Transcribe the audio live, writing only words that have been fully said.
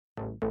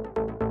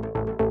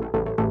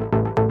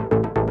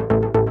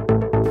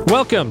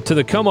Welcome to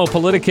the KOMO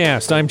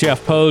Politicast. I'm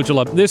Jeff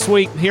Pogela. This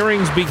week,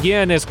 hearings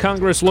begin as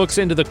Congress looks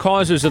into the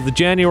causes of the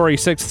January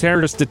 6th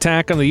terrorist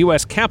attack on the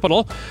U.S.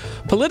 Capitol.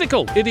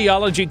 Political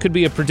ideology could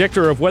be a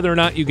predictor of whether or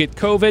not you get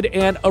COVID,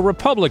 and a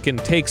Republican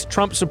takes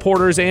Trump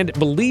supporters and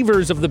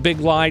believers of the big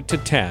lie to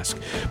task.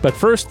 But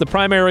first, the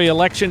primary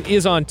election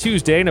is on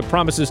Tuesday, and it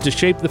promises to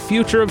shape the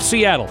future of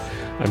Seattle.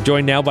 I'm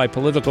joined now by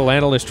political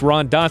analyst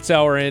Ron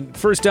Dotzauer. And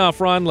first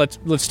off, Ron, let's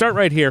start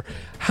right here.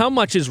 How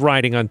much is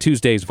riding on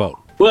Tuesday's vote?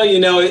 Well,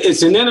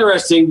 it's an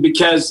interesting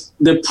because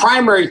the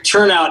primary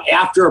turnout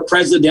after a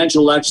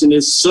presidential election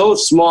is so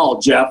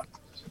small, Jeff.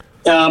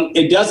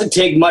 It doesn't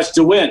take much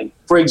to win.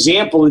 For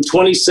example, in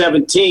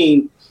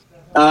 2017,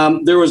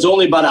 there was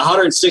only about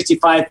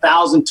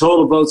 165,000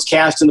 total votes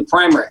cast in the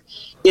primary.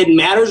 It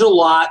matters a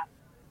lot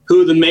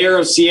who the mayor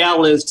of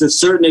Seattle is to a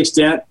certain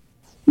extent,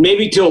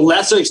 maybe to a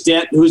lesser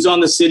extent who's on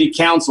the city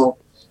council.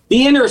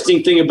 The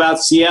interesting thing about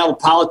Seattle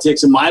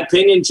politics, in my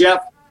opinion,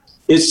 Jeff,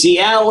 is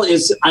Seattle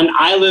is an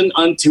island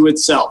unto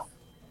itself.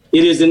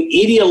 It is an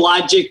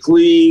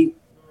ideologically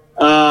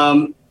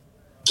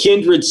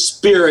kindred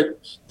spirit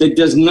that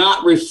does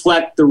not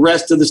reflect the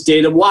rest of the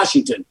state of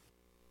Washington.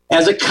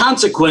 As a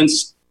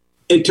consequence,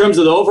 in terms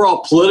of the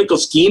overall political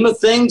scheme of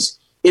things,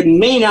 it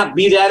may not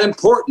be that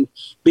important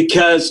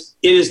because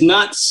it is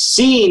not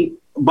seen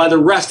by the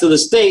rest of the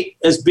state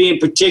as being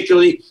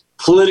particularly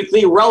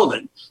politically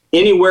relevant.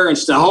 Anywhere in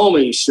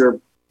Snohomish or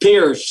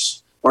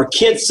Pierce or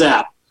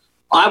Kitsap,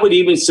 I would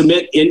even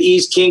submit in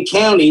East King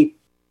County,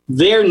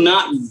 they're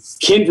not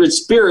kindred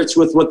spirits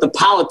with what the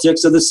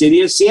politics of the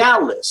city of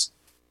Seattle is.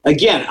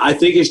 Again, I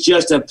think it's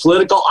just a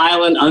political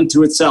island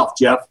unto itself,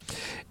 Jeff.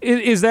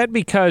 Is that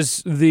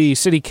because the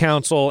city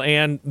council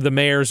and the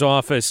mayor's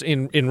office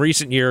in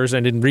recent years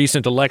and in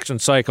recent election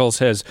cycles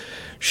has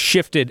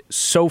shifted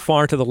so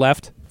far to the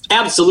left?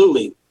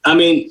 Absolutely. I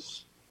mean,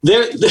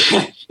 in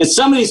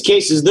some of these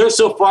cases, they're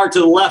so far to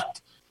the left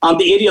on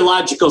the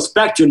ideological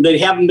spectrum, they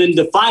haven't been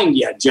defined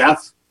yet,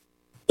 Jeff.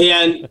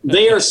 And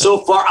they are so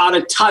far out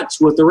of touch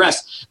with the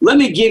rest. Let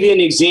me give you an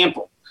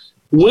example.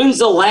 When's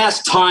the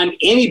last time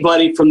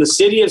anybody from the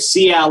city of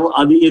Seattle,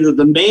 either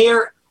the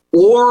mayor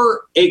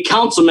or a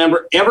council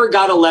member, ever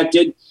got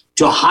elected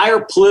to a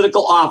higher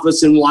political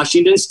office in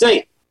Washington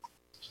state?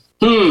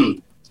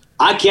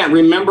 I can't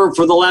remember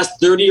for the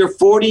last 30 or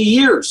 40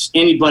 years,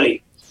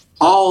 anybody.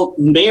 All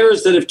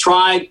mayors that have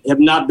tried have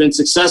not been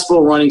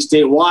successful running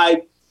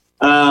statewide.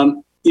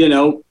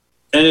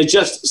 And it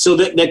just, so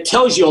that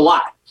tells you a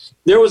lot.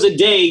 There was a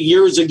day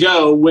years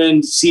ago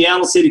when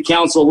Seattle City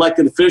Council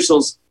elected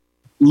officials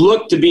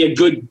looked to be a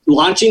good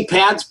launching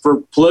pads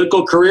for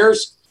political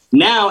careers.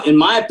 Now, in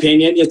my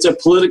opinion, it's a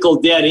political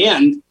dead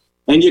end,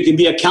 and you can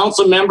be a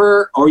council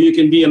member or you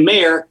can be a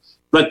mayor,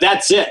 but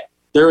that's it.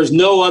 There is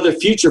no other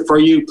future for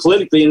you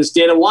politically in the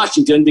state of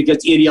Washington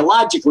because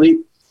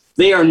ideologically,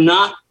 they are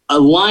not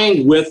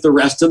aligned with the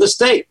rest of the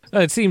state.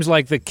 It seems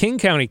like the King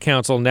County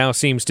Council now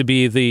seems to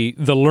be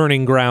the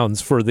learning grounds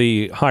for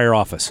the higher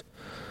office.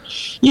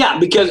 Yeah,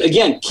 because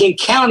again, King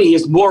County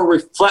is more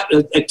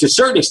reflective to a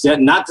certain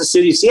extent, not the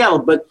city of Seattle,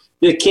 but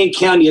the King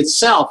County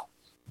itself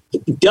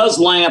does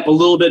line up a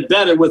little bit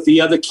better with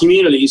the other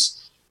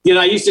communities.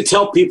 I used to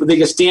tell people they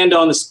could stand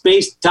on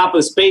the top of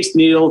the Space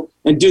Needle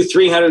and do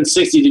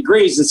 360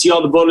 degrees and see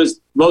all the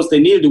votes they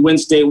needed to win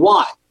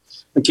statewide.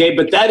 Okay,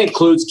 but that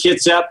includes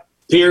Kitsap,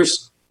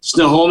 Pierce,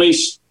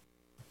 Snohomish,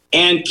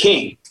 and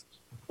King.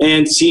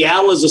 And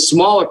Seattle is a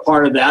smaller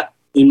part of that,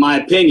 in my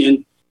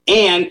opinion,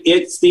 and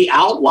it's the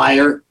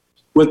outlier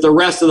with the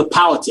rest of the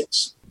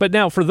politics. But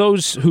now, for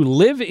those who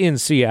live in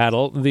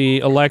Seattle, the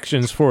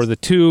elections for the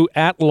two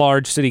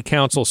at-large city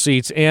council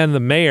seats and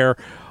the mayor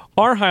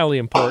are highly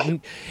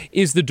important.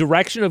 Is the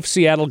direction of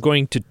Seattle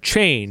going to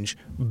change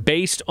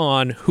based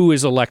on who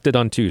is elected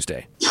on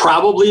Tuesday?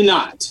 Probably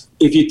not.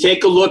 If you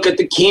take a look at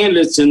the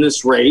candidates in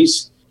this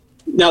race,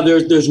 now,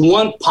 there's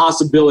one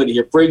possibility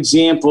here. For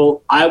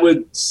example, I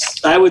would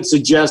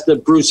suggest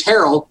that Bruce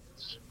Harrell,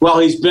 while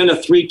he's been a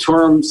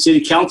 3-term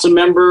city council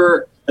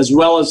member, as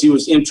well as he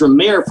was interim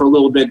mayor for a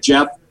little bit,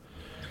 Jeff,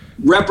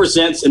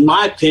 represents, in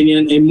my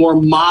opinion, a more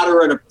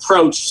moderate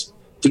approach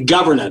to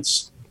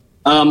governance.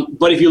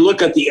 But if you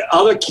look at the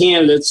other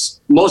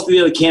candidates, most of the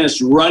other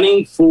candidates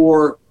running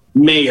for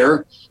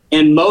mayor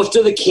and most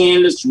of the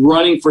candidates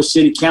running for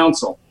city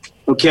council,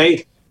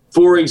 okay?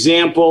 For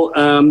example,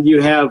 you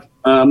have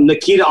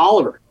Nikita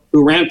Oliver,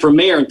 who ran for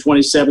mayor in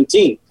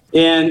 2017.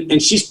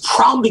 And she's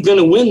probably going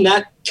to win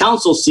that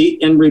council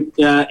seat and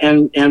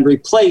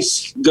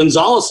replace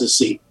Gonzalez's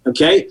seat,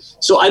 okay?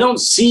 So I don't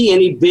see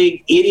any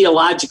big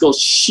ideological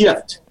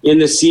shift in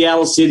the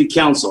Seattle City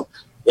Council.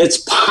 It's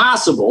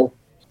possible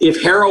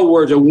if Harrell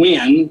were to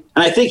win,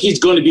 and I think he's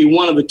going to be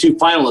one of the two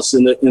finalists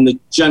in the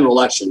general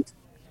election.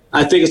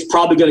 I think it's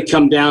probably going to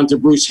come down to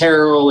Bruce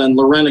Harrell and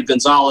Lorena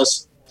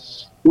Gonzalez,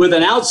 with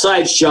an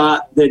outside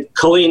shot that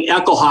Colleen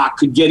Ecclehawk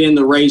could get in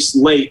the race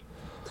late.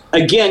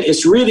 Again,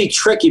 it's really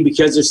tricky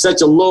because there's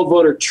such a low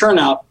voter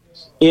turnout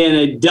in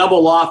a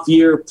double off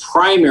year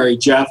primary,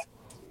 Jeff.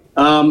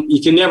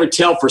 You can never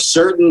tell for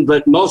certain,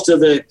 but most of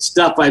the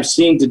stuff I've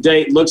seen to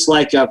date looks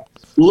like a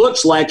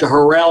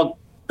Harrell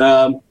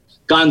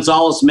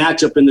Gonzalez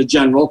matchup in the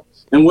general.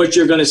 And what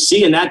you're going to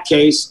see in that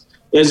case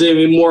is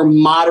a more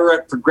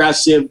moderate,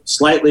 progressive,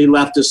 slightly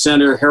left of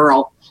center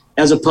Harrell,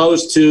 as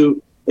opposed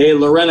to a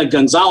Lorena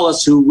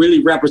Gonzalez, who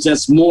really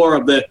represents more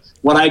of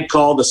what I'd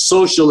call the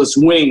socialist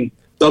wing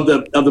of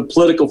the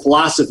political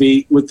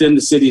philosophy within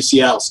the city of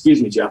Seattle.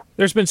 Excuse me, Jeff.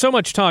 There's been so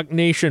much talk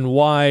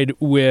nationwide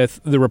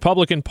with the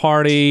Republican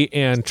Party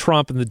and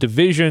Trump and the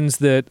divisions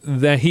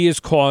that he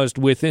has caused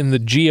within the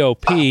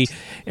GOP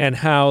and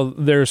how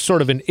there's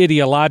sort of an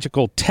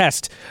ideological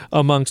test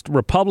amongst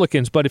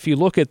Republicans. But if you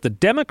look at the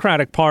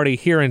Democratic Party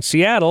here in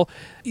Seattle,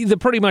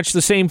 pretty much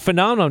the same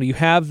phenomenon. You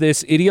have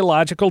this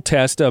ideological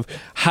test of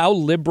how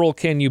liberal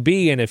can you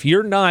be, and if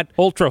you're not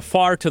ultra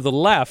far to the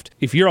left,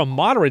 if you're a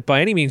moderate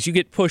by any means, you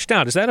get pushed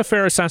out. Is that a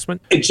fair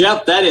assessment? Hey,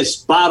 Jeff, that is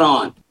spot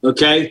on,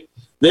 okay?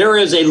 There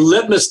is a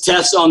litmus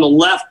test on the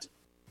left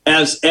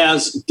as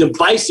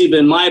divisive,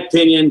 in my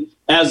opinion,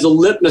 as the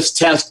litmus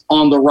test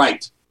on the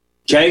right,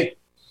 okay?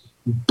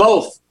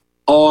 Both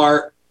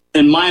are,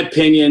 in my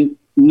opinion,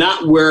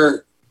 not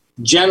where,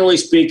 generally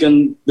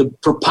speaking, the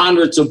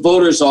preponderance of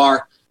voters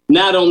are,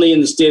 not only in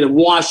the state of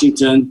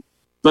Washington,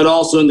 but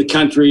also in the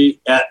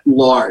country at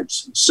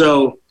large.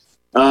 So,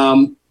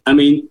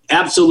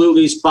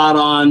 absolutely spot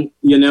on.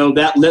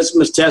 That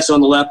litmus test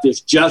on the left is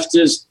just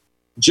as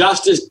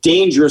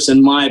dangerous,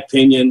 in my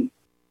opinion,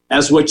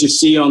 as what you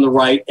see on the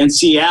right. And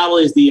Seattle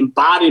is the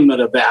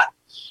embodiment of that.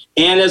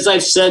 And as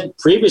I've said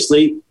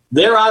previously,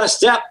 they're out of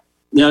step.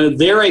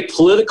 They're a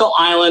political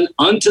island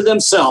unto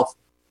themselves,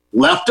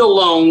 left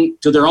alone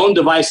to their own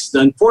devices.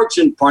 The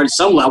unfortunate part, at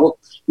some level,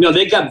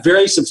 they've got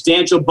very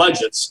substantial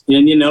budgets,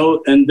 and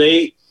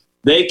they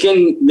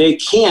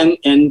can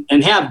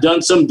and have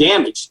done some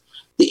damage.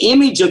 The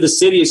image of the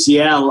city of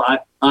Seattle,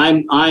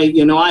 I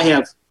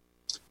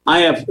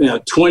have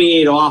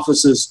 28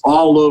 offices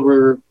all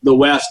over the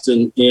West,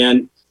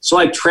 and so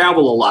I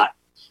travel a lot.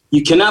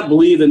 You cannot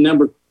believe the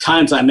number of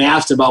times I'm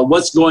asked about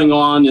what's going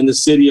on in the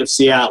city of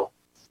Seattle,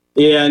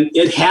 and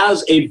it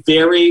has a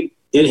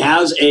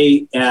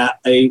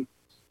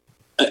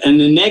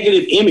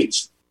negative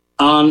image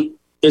on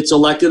its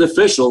elected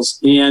officials,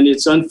 and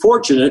it's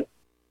unfortunate,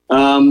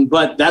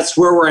 but that's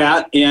where we're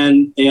at.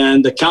 And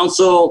the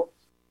council,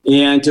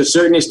 and to a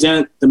certain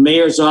extent, the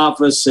mayor's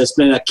office has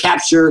been a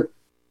capture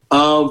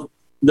of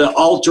the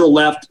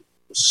ultra-left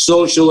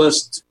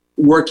socialist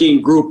working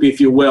group,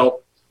 if you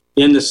will,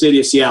 in the city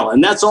of Seattle.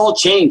 And that's all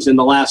changed in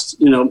the last,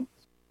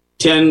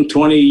 10,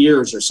 20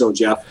 years or so,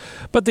 Jeff.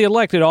 But the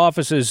elected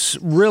offices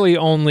really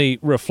only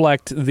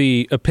reflect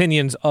the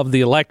opinions of the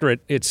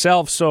electorate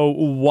itself. So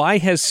why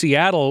has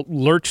Seattle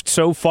lurched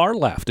so far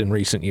left in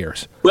recent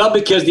years? Well,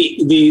 because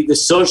the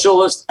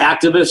socialist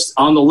activists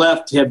on the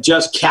left have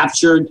just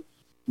captured,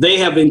 they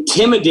have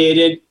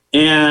intimidated,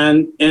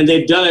 and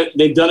they've done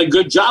a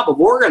good job of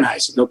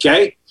organizing,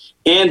 okay?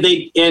 And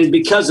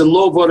because of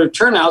low voter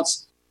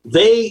turnouts,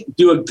 they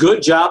do a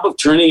good job of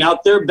turning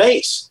out their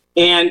base.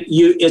 And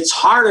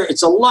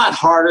it's a lot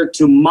harder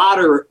to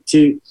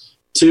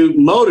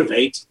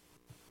motivate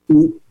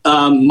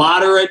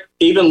moderate,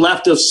 even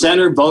left of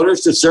center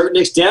voters to a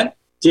certain extent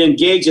to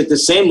engage at the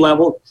same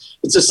level.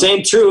 It's the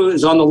same true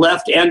as on the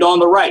left and on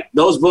the right.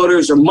 Those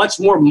voters are much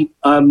more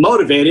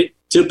motivated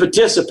to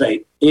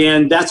participate.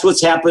 And that's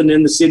what's happened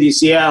in the city of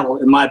Seattle,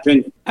 in my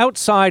opinion.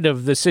 Outside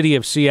of the city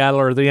of Seattle,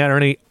 are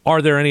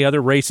there any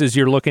other races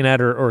you're looking at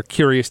or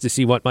curious to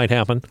see what might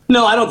happen?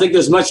 No, I don't think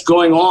there's much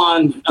going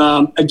on.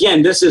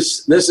 Again, this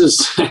is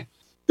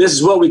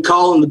what we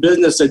call in the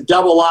business a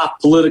double off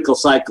political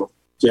cycle,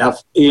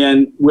 Jeff.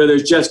 And where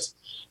there's just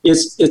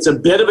it's a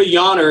bit of a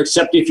yawner,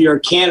 except if you're a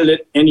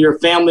candidate and you're a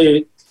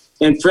family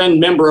and friend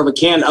member of a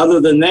candidate. Other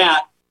than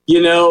that,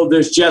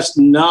 there's just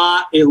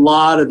not a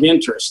lot of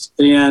interest.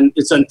 And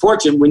it's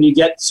unfortunate when you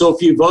get so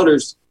few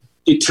voters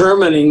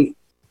determining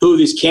who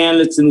these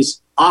candidates and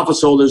these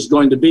office holders are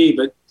going to be.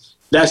 But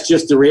that's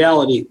just the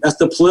reality. That's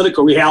the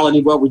political reality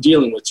of what we're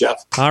dealing with,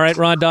 Jeff. All right,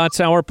 Ron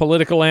Dotzauer,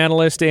 political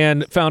analyst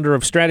and founder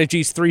of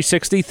Strategies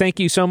 360. Thank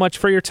you so much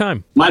for your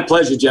time. My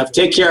pleasure, Jeff.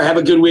 Take care. Have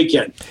a good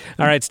weekend.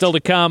 All right, still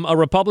to come, a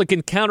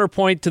Republican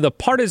counterpoint to the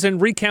partisan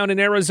recount in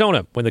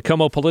Arizona when the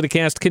KOMO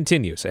Politicast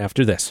continues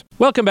after this.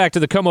 Welcome back to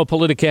the KOMO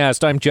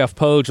Politicast. I'm Jeff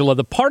Pogela.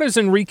 The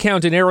partisan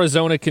recount in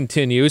Arizona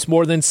continues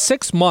more than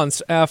 6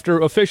 months after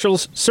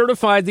officials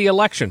certified the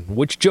election,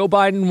 which Joe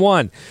Biden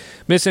won.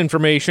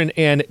 Misinformation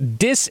and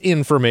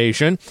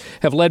disinformation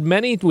have led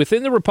many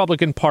within the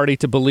Republican Party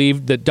to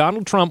believe that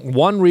Donald Trump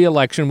won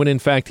re-election when in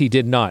fact he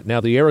did not.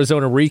 Now, the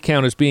Arizona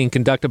recount is being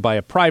conducted by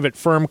a private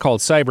firm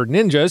called Cyber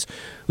Ninjas,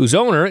 whose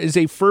owner is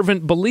a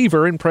fervent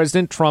believer in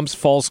President Trump's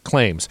false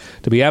claims.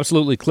 To be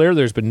absolutely clear,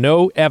 there's been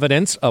no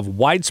evidence of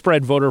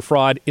widespread voter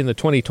fraud in the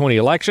 2020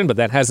 election, but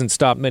that hasn't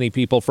stopped many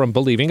people from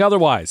believing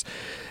otherwise.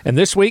 And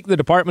this week, the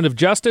Department of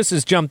Justice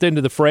has jumped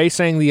into the fray,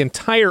 saying the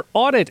entire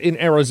audit in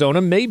Arizona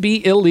may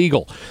be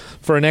illegal.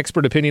 For an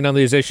expert opinion on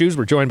these issues,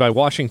 we're joined by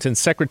Washington's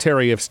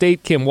Secretary of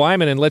State, Kim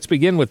Wyman, and let's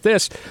begin with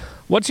this.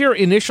 What's your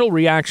initial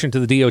reaction to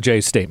the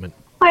DOJ statement?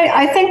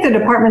 I think the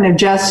Department of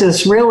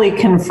Justice really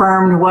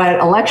confirmed what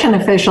election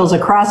officials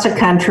across the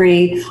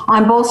country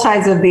on both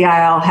sides of the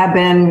aisle have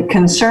been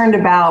concerned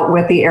about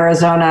with the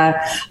Arizona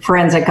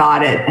forensic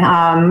audit.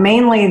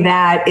 Mainly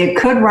that it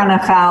could run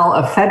afoul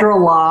of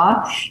federal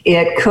law,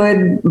 it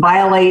could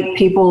violate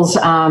people's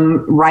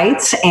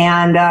rights,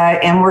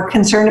 and we're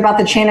concerned about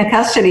the chain of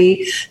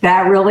custody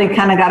that really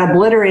kind of got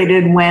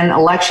obliterated when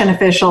election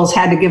officials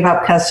had to give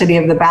up custody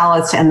of the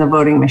ballots and the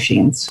voting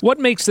machines. What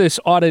makes this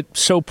audit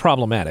so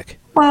problematic?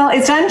 Well,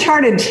 it's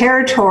uncharted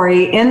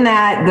territory in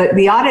that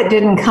the audit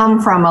didn't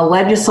come from a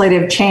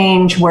legislative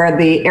change where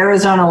the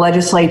Arizona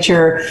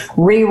legislature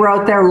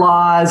rewrote their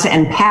laws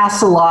and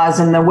passed the laws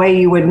in the way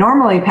you would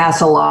normally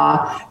pass a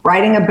law,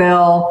 writing a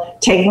bill,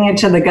 taking it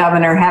to the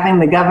governor, having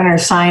the governor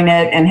sign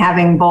it, and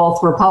having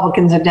both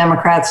Republicans and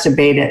Democrats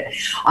debate it.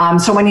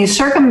 So when you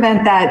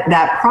circumvent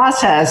that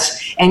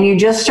process and you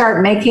just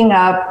start making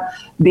up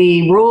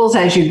the rules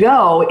as you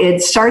go, it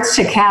starts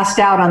to cast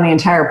doubt on the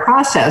entire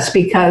process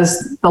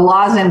because the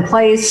laws in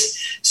place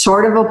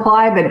sort of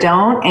apply but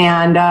don't.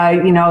 And,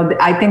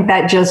 I think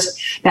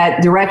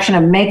that direction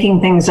of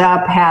making things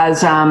up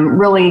has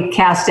really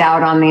cast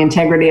doubt on the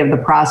integrity of the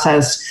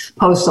process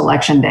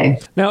post-election day.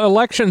 Now,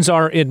 elections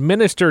are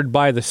administered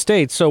by the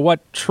states, so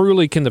what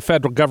truly can the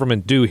federal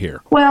government do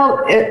here? Well,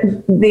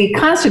 the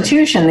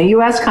Constitution, the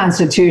U.S.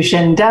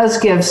 Constitution, does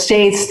give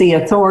states the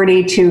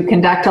authority to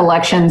conduct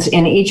elections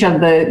in each of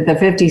the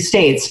 50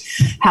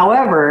 states.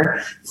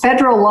 However,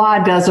 federal law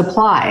does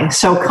apply.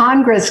 So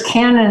Congress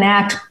can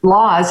enact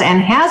laws and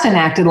has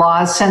enacted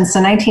laws since the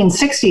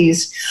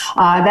 1960s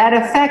that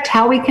affect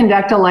how we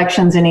conduct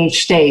elections in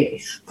each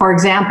state. For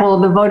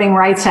example, the Voting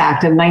Rights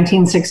Act of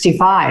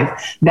 1965,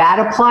 that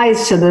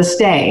applies to this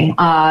day.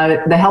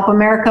 The Help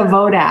America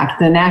Vote Act,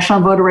 the National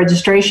Voter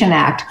Registration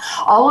Act,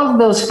 all of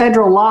those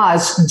federal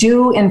laws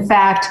do, in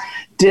fact,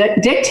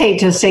 dictate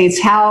to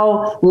states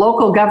how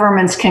local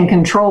governments can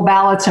control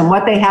ballots and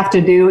what they have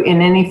to do in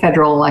any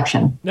federal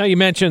election. Now, you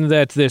mentioned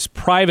that this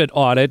private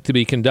audit to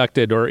be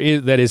conducted, or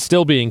that is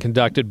still being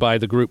conducted by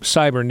the group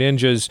Cyber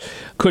Ninjas,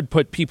 could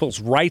put people's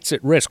rights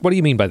at risk. What do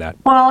you mean by that?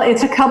 Well,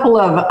 it's a couple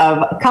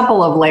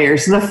of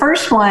layers. The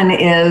first one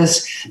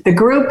is the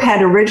group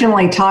had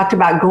originally talked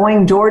about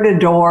going door to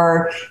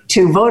door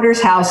to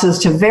voters' houses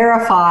to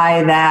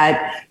verify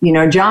that,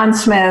 John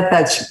Smith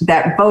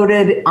that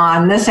voted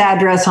on this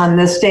address on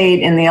this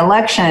date in the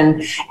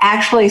election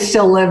actually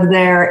still lived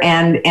there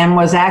and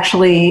was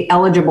actually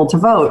eligible to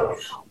vote.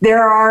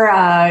 There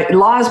are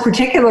laws,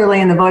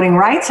 particularly in the Voting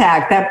Rights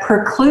Act, that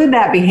preclude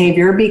that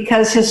behavior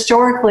because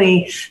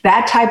historically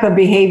that type of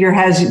behavior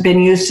has been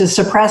used to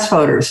suppress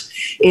voters.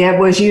 It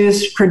was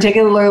used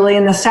particularly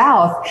in the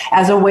South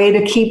as a way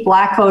to keep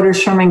Black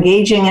voters from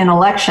engaging in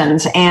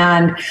elections,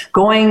 and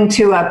going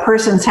to a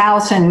person's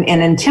house and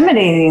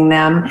intimidating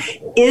them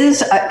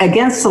is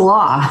against the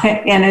law,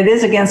 and it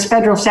is against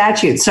federal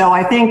statutes. So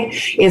I think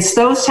it's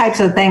those types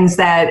of things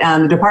that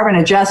the Department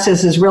of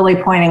Justice is really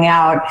pointing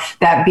out,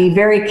 that be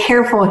very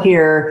careful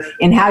here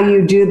in how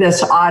you do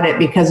this audit,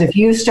 because if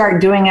you start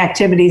doing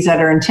activities that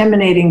are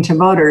intimidating to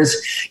voters,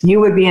 you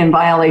would be in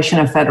violation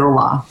of federal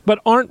law. But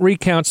aren't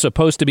recounts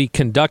supposed to be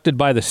conducted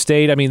by the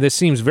state? I mean, this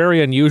seems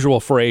very unusual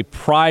for a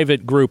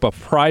private group, a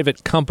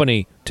private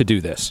company to do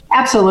this.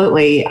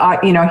 Absolutely.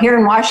 Here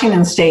in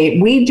Washington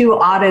State, we do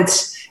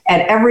audits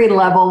at every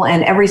level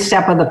and every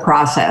step of the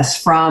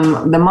process,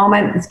 from the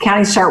moment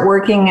counties start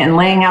working and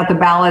laying out the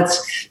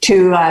ballots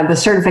to the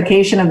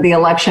certification of the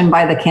election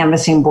by the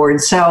canvassing board.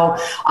 So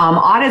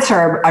audits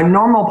are a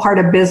normal part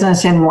of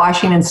business in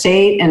Washington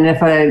State, and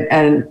if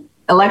an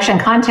election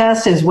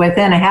contest is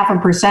within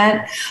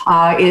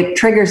 0.5%, it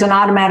triggers an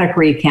automatic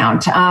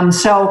recount.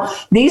 So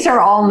these are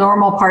all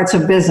normal parts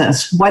of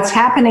business. What's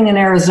happening in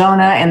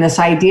Arizona and this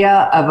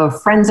idea of a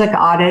forensic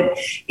audit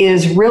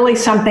is really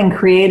something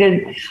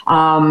created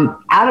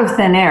out of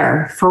thin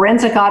air.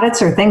 Forensic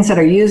audits are things that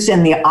are used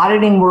in the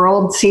auditing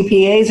world.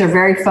 CPAs are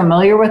very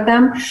familiar with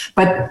them,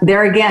 but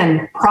there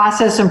again,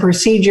 process and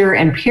procedure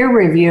and peer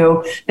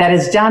review that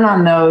is done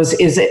on those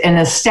is an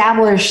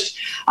established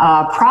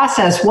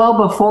process well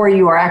before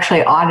you are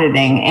actually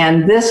auditing.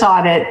 And this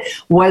audit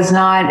was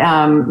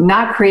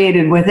not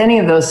created with any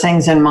of those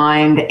things in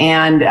mind,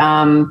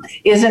 and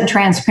isn't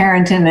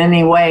transparent in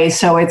any way.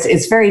 So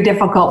it's very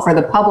difficult for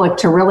the public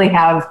to really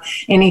have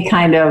any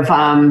kind of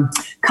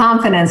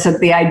confidence that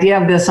the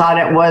idea of this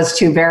audit was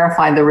to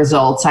verify the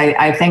results.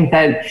 I think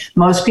that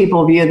most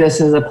people view this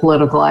as a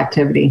political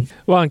activity.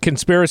 Well, and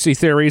conspiracy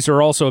theories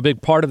are also a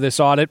big part of this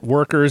audit.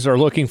 Workers are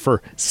looking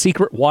for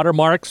secret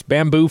watermarks,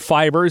 bamboo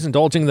fibers, and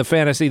old indulging the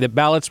fantasy that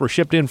ballots were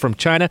shipped in from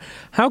China.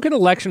 How can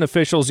election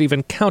officials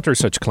even counter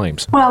such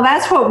claims? Well,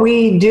 that's what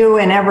we do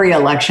in every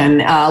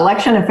election.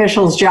 Election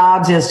officials'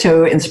 jobs is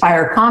to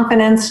inspire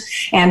confidence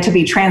and to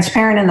be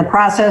transparent in the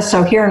process.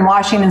 So here in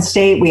Washington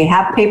State, we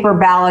have paper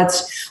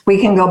ballots. We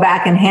can go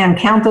back and hand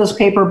count those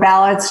paper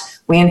ballots.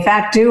 We, in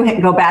fact, do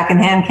go back and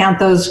hand count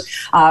those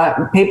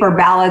paper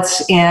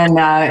ballots in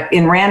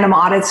random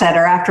audits that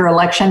are after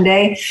Election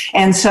Day.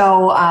 And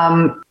so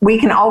we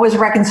can always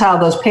reconcile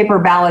those paper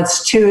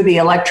ballots to the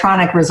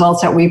electronic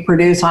results that we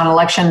produce on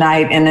election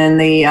night and in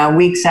the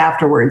weeks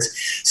afterwards.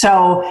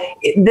 So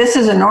this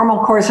is a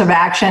normal course of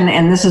action,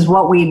 and this is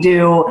what we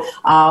do.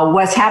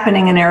 What's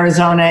happening in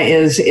Arizona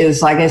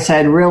is, like I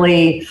said,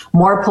 really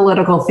more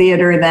political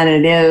theater than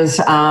it is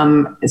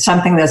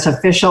something that's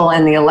official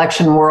in the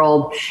election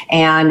world.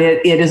 And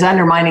it is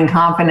undermining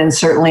confidence,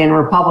 certainly, in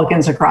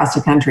Republicans across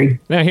the country.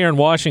 Now, here in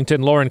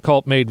Washington, Loren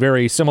Culp made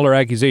very similar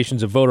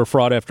accusations of voter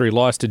fraud after he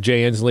lost to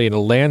Jay Inslee in a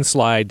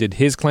landslide. Did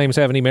his claims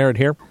have any merit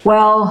here?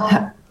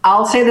 Well,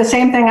 I'll say the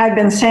same thing I've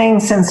been saying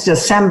since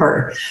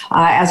December.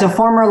 As a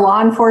former law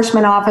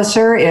enforcement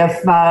officer,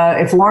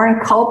 if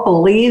Loren Culp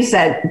believes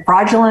that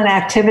fraudulent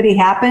activity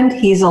happened,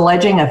 he's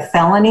alleging a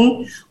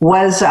felony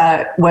was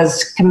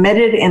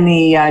committed in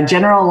the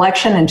general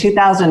election in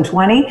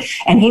 2020,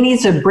 and he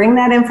needs to bring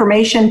that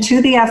information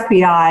to the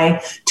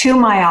FBI, to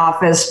my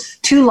office,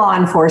 to law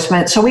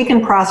enforcement, so we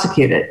can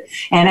prosecute it.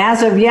 And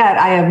as of yet,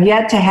 I have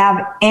yet to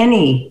have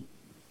any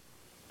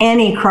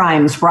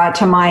crimes brought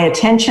to my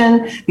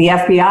attention. The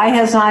FBI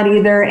has not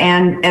either.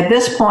 And at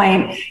this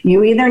point,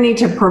 you either need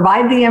to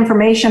provide the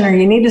information or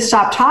you need to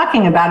stop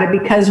talking about it,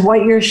 because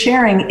what you're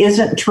sharing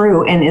isn't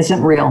true and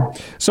isn't real.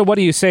 So what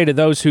do you say to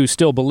those who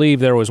still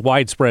believe there was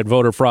widespread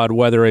voter fraud,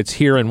 whether it's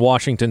here in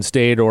Washington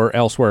State or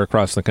elsewhere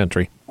across the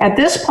country? At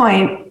this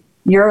point,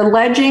 you're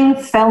alleging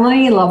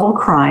felony level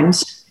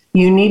crimes.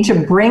 You need to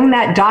bring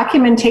that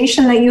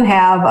documentation that you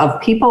have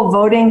of people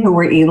voting who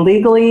were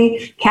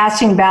illegally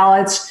casting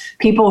ballots,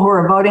 people who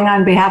are voting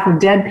on behalf of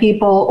dead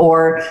people,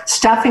 or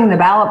stuffing the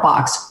ballot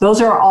box.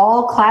 Those are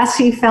all Class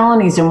C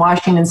felonies in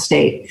Washington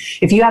State.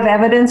 If you have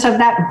evidence of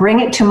that, bring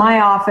it to my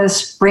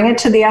office, bring it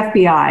to the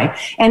FBI.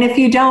 And if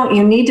you don't,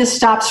 you need to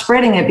stop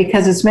spreading it,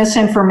 because it's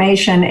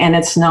misinformation and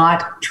it's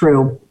not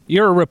true.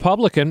 You're a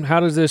Republican.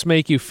 How does this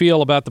make you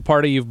feel about the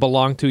party you've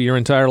belonged to your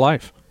entire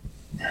life?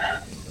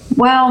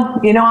 Well,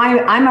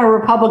 I'm a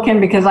Republican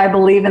because I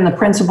believe in the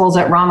principles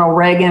that Ronald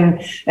Reagan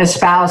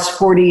espoused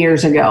 40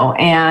 years ago.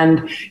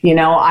 And,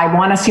 I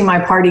want to see my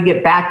party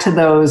get back to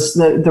those,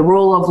 the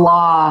rule of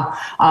law,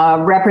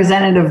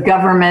 representative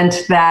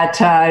government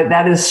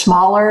that is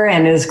smaller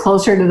and is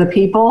closer to the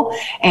people,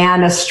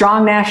 and a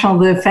strong national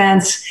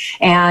defense.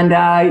 And,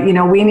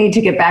 we need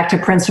to get back to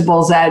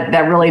principles that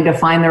really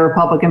define the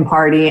Republican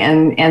Party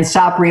and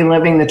stop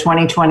reliving the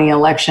 2020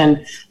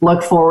 election,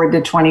 look forward to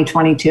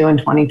 2022 and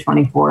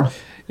 2024.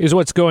 Is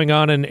what's going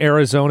on in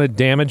Arizona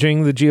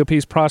damaging the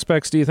GOP's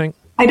prospects, do you think?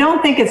 I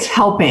don't think it's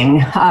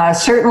helping.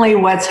 Certainly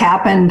what's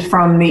happened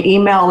from the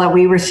email that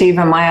we receive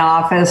in my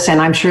office, and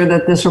I'm sure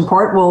that this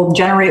report will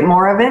generate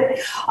more of it,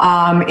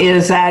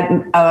 is that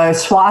a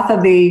swath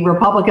of the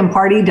Republican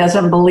Party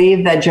doesn't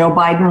believe that Joe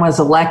Biden was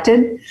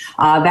elected.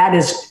 That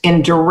is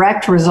in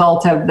direct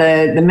result of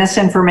the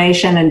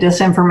misinformation and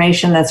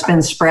disinformation that's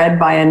been spread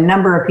by a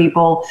number of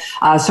people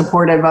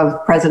supportive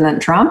of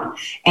President Trump.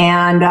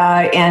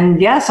 And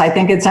yes, I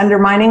think it's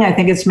undermining. I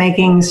think it's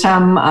making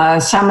some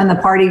in the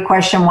party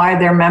question why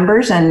they're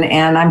members,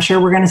 and I'm sure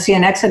we're going to see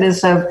an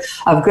exodus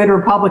of good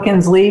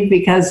Republicans leave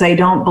because they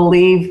don't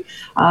believe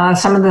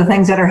some of the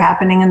things that are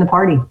happening in the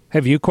party.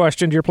 Have you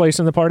questioned your place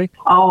in the party?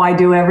 Oh, I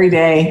do every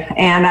day.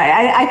 And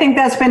I think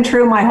that's been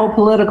true my whole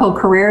political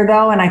career,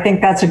 though, and I think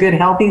that's a good,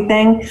 healthy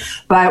thing.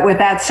 But with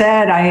that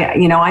said,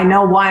 I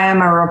know why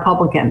I'm a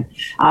Republican.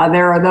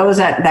 There are those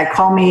that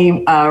call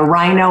me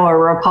Rhino, a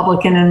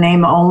Republican in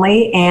name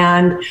only.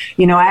 And,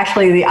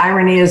 actually the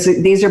irony is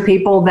that these are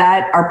people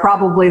that are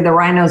probably the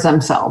rhinos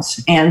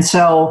themselves. And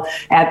so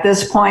at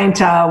this point,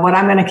 what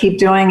I'm going to keep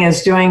doing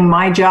is doing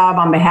my job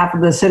on behalf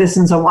of the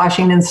citizens of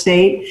Washington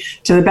State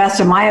to the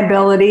best of my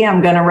ability.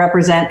 I'm going to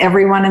represent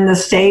everyone in the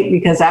state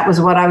because that was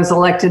what I was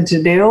elected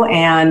to do.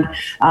 And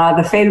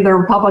the fate of the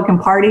Republican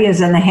Party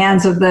is in the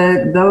hands of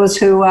those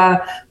who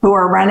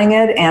are running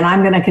it. And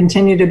I'm going to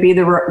continue to be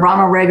the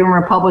Ronald Reagan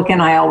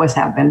Republican I always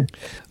have been.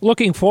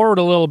 Looking forward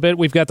a little bit,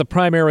 we've got the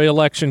primary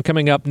election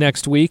coming up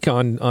next week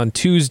on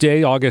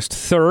Tuesday, August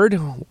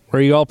 3rd. Are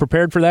you all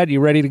prepared for that?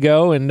 You ready to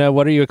go? And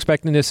what are you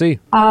expecting to see?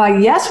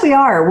 Yes, we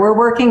are. We're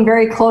working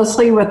very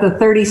closely with the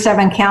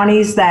 37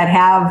 counties that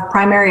have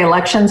primary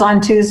elections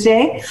on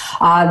Tuesday.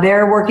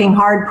 They're working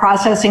hard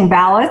processing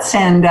ballots,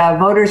 and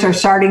voters are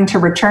starting to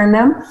return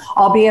them,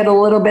 albeit a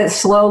little bit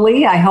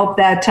slowly. I hope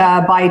that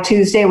by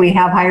Tuesday we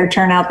have higher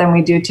turnout than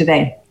we do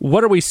today.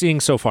 What are we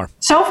seeing so far?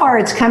 So far,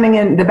 it's coming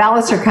in. The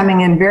ballots are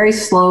coming in very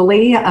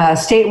slowly.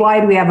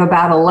 Statewide, we have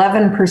about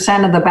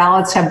 11% of the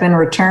ballots have been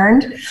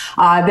returned.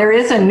 There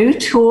is a new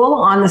tool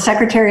on the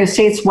Secretary of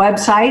State's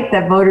website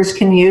that voters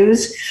can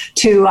use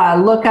to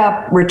look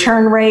up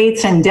return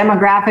rates and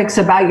demographics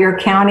about your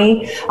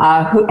county,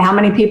 how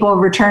many people have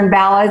returned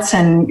ballots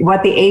and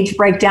what the age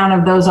breakdown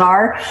of those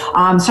are.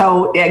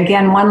 So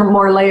again, one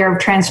more layer of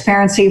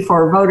transparency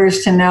for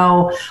voters to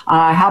know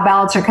how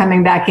ballots are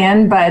coming back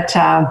in. But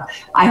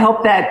I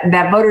hope that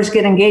voters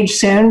get engaged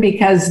soon,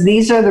 because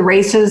these are the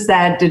races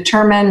that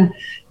determine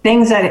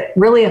things that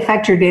really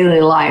affect your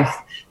daily life.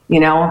 You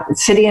know,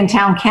 city and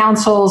town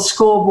councils,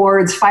 school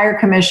boards, fire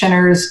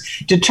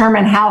commissioners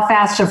determine how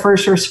fast a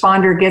first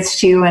responder gets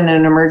to you in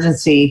an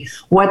emergency,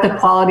 what the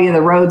quality of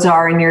the roads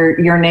are in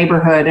your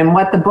neighborhood, and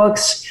what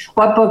books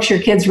your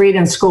kids read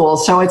in school.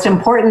 So it's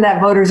important that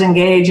voters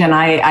engage, and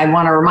I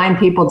want to remind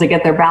people to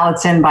get their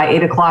ballots in by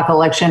 8 o'clock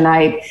election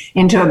night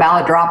into a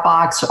ballot drop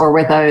box or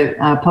with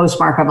a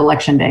postmark of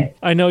Election Day.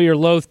 I know you're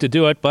loath to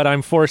do it, but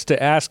I'm forced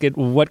to ask it.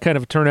 What kind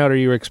of turnout are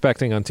you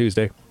expecting on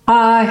Tuesday?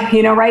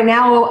 Right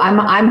now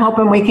I'm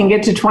hoping we can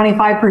get to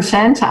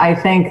 25%. I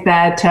think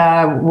that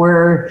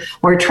we're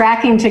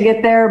tracking to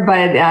get there,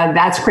 but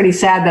that's pretty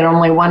sad that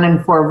only 1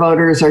 in 4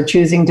 voters are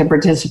choosing to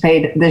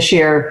participate this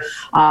year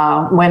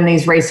when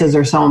these races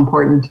are so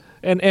important.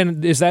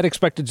 And is that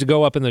expected to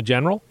go up in the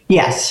general?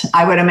 Yes,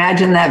 I would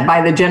imagine that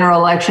by the general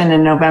election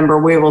in November,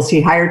 we will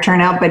see higher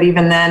turnout, but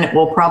even then it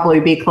will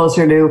probably be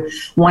closer to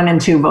 1 in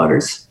 2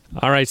 voters.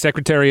 All right,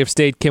 Secretary of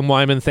State Kim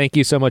Wyman, thank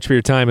you so much for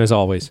your time, as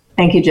always.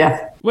 Thank you,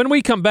 Jeff. When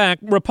we come back,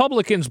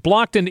 Republicans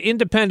blocked an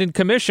independent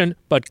commission,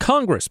 but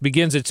Congress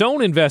begins its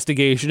own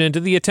investigation into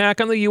the attack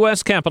on the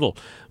U.S. Capitol.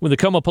 When the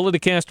KOMO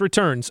Politicast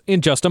returns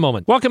in just a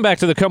moment. Welcome back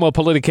to the KOMO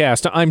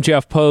Politicast. I'm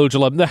Jeff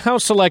Pogela. The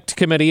House Select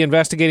Committee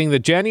investigating the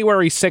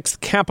January 6th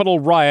Capitol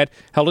riot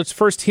held its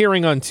first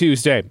hearing on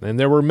Tuesday, and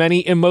there were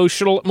many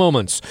emotional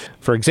moments.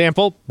 For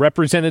example,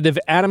 Representative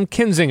Adam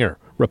Kinzinger,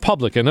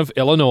 Republican of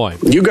Illinois.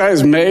 You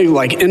guys may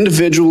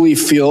individually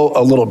feel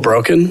a little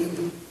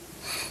broken.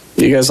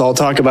 You guys all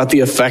talk about the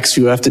effects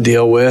you have to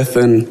deal with,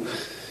 and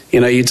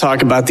you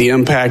talk about the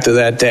impact of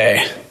that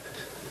day.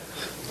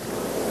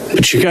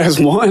 But you guys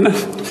won.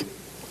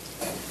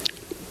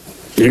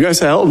 You guys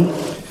held.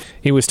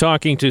 He was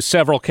talking to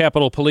several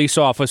Capitol Police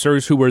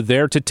officers who were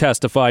there to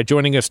testify.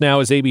 Joining us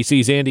now is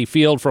ABC's Andy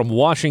Field from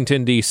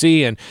Washington,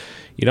 D.C., and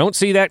you don't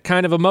see that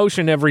kind of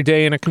emotion every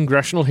day in a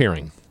congressional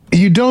hearing.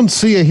 You don't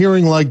see a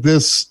hearing like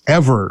this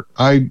ever.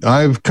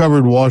 I've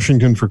covered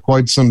Washington for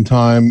quite some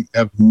time,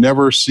 have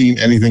never seen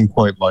anything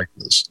quite like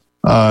this.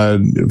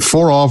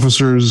 4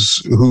 officers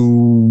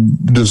who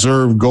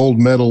deserve gold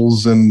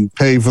medals and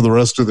pay for the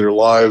rest of their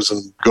lives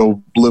and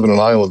go live in an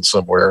island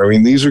somewhere. I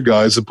mean, these are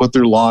guys that put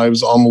their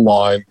lives on the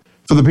line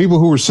for the people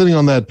who were sitting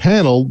on that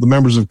panel, the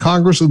members of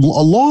Congress,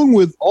 along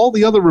with all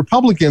the other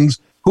Republicans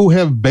who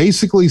have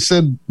basically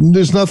said,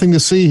 there's nothing to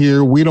see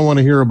here. We don't want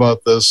to hear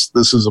about this.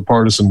 This is a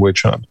partisan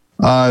witch hunt.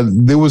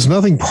 There was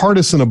nothing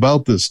partisan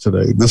about this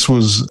today. This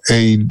was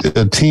a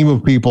team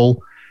of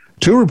people,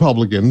 2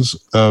 Republicans,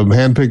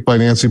 handpicked by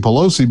Nancy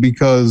Pelosi,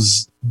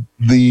 because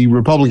the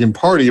Republican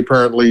Party,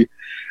 apparently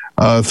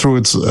through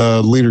its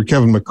leader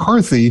Kevin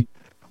McCarthy,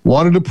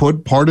 wanted to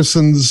put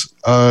partisans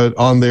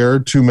on there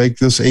to make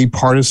this a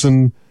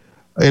partisan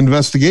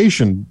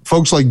investigation.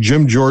 Folks like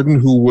Jim Jordan,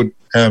 who would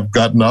have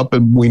gotten up,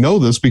 and we know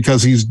this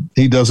because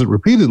he does it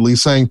repeatedly,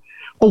 saying,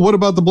 well, what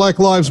about the Black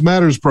Lives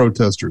Matters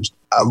protesters?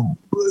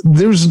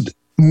 There's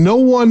no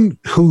one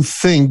who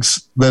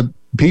thinks that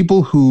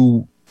people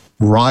who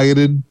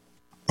rioted,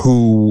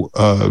 who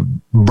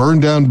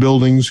burned down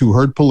buildings, who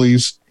hurt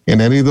police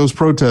in any of those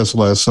protests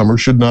last summer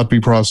should not be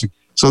prosecuted.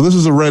 So this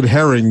is a red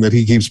herring that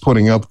he keeps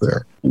putting up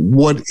there.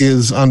 What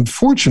is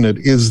unfortunate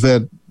is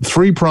that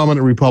 3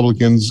 prominent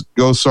Republicans,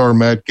 Gosar,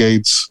 Matt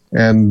Gaetz,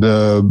 and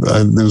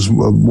there's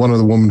one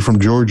other woman from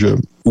Georgia,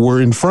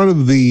 were in front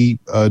of the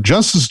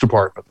Justice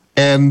Department.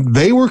 And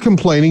they were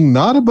complaining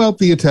not about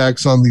the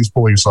attacks on these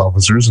police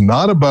officers,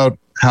 not about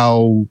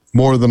how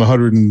more than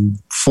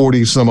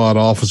 140 some odd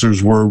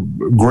officers were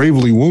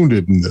gravely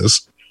wounded in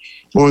this,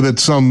 or that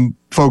some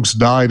folks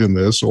died in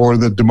this, or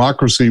that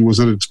democracy was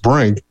at its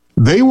brink.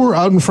 They were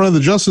out in front of the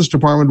Justice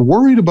Department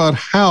worried about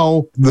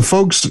how the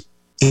folks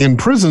in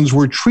prisons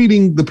were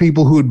treating the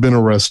people who had been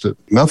arrested.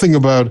 Nothing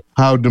about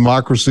how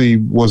democracy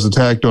was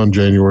attacked on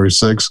January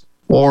 6th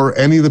or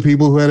any of the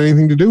people who had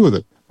anything to do with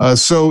it.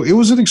 So it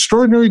was an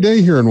extraordinary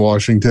day here in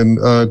Washington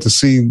to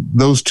see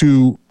those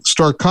 2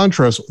 stark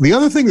contrasts. The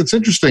other thing that's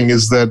interesting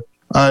is that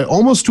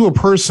almost to a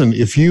person,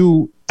 if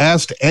you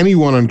asked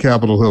anyone on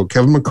Capitol Hill,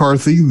 Kevin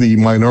McCarthy, the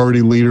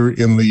minority leader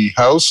in the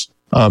House,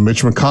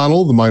 Mitch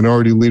McConnell, the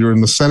minority leader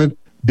in the Senate,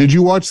 did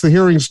you watch the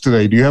hearings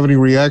today? Do you have any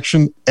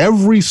reaction?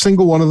 Every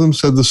single one of them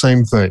said the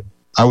same thing.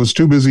 I was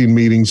too busy in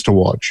meetings to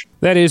watch.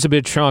 That is a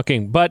bit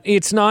shocking, but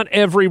it's not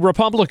every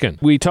Republican.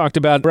 We talked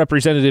about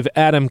Representative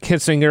Adam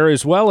Kinzinger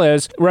as well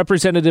as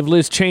Representative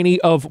Liz Cheney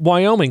of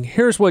Wyoming.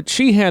 Here's what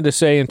she had to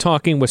say in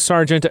talking with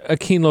Sergeant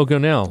Aquino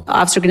Gonell.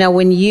 Officer Gonell,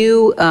 when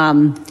you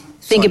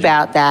think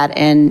about that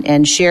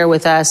and share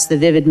with us the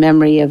vivid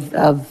memory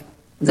of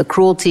the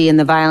cruelty and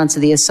the violence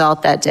of the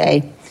assault that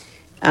day.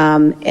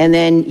 And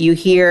then you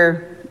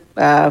hear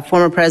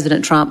former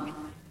President Trump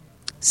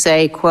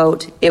say,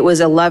 quote, "It was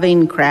a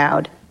loving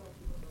crowd.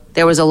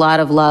 There was a lot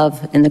of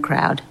love in the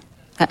crowd."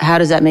 How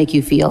does that make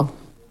you feel?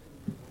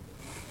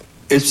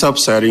 It's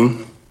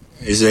upsetting.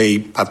 It's a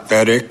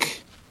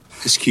pathetic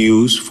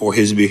excuse for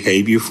his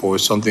behavior, for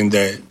something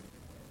that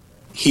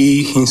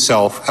he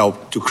himself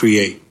helped to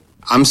create.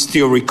 I'm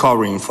still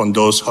recovering from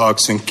those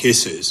hugs and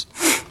kisses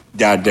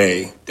that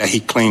day that he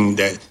claimed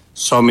that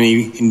so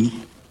many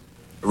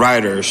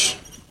rioters,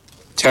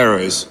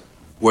 terrorists,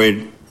 were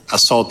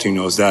assaulting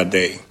us that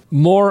day.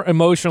 More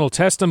emotional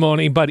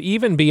testimony, but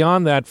even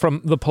beyond that,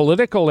 from the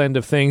political end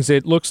of things,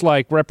 it looks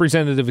like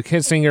Representative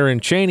Kinzinger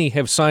and Cheney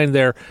have signed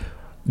their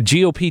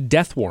GOP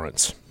death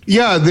warrants.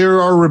 Yeah, there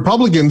are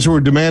Republicans who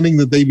are demanding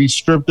that they be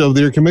stripped of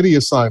their committee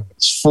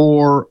assignments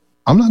for,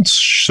 I'm not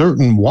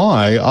certain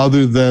why,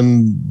 other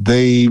than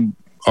they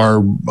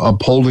are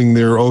upholding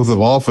their oath of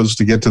office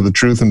to get to the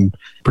truth and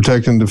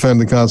protect and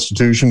defend the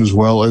Constitution, as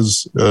well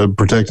as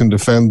protect and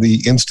defend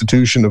the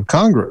institution of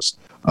Congress.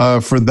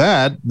 For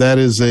that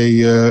is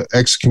a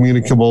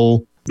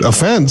excommunicable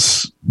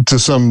offense to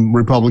some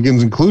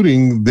Republicans,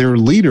 including their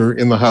leader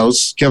in the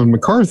House, Kevin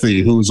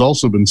McCarthy, who has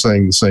also been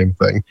saying the same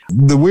thing.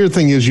 The weird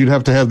thing is you'd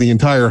have to have the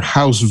entire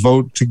House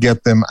vote to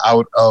get them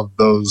out of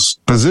those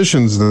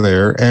positions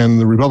there, and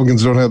the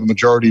Republicans don't have the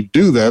majority to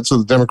do that, so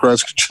the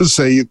Democrats could just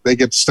say they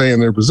get to stay in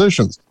their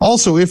positions.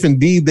 Also, if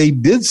indeed they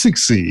did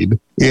succeed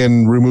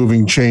in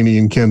removing Cheney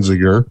and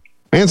Kinzinger,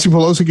 Nancy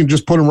Pelosi can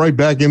just put them right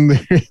back in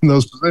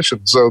those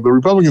positions. So the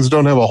Republicans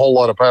don't have a whole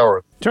lot of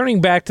power.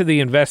 Turning back to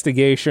the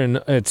investigation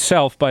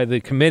itself by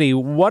the committee,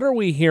 what are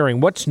we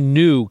hearing? What's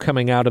new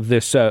coming out of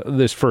this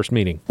first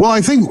meeting? Well,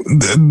 I think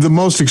the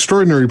most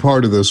extraordinary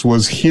part of this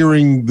was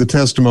hearing the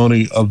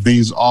testimony of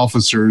these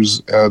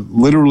officers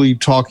literally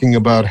talking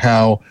about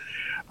how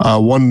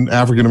one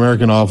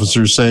African-American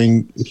officer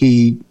saying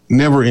he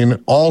never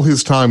in all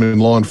his time in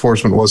law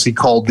enforcement was he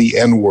called the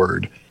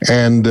N-word.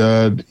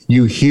 And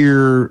you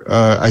hear,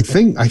 I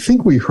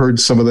think we heard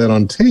some of that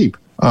on tape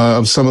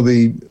of some of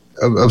the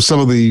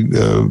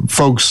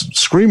folks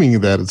screaming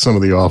that at some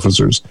of the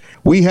officers.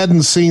 We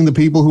hadn't seen the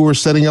people who were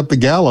setting up the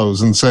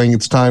gallows and saying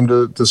it's time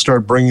to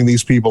start bringing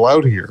these people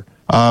out here.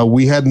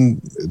 We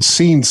hadn't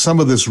seen some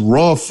of this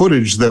raw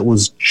footage that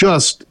was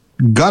just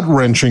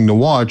gut-wrenching to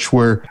watch,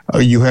 where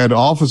you had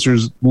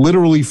officers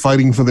literally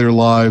fighting for their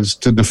lives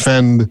to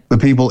defend the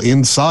people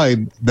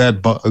inside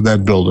that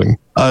building.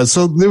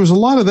 So there was a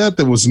lot of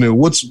that was new.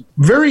 What's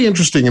very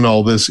interesting in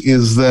all this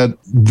is that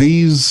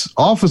these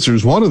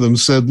officers, one of them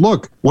said,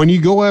 look, when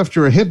you go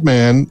after a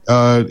hitman,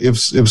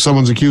 if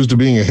someone's accused of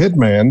being a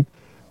hitman,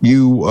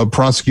 you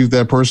prosecute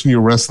that person, you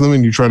arrest them,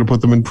 and you try to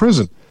put them in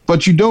prison.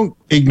 But you don't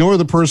ignore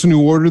the person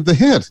who ordered the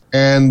hit.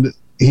 And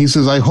he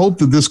says, I hope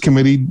that this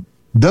committee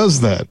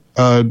does that.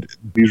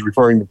 He's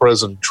referring to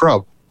President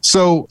Trump.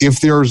 So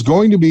if there's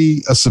going to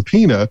be a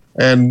subpoena,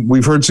 and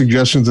we've heard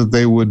suggestions that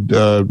they would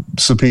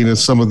subpoena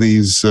some of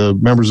these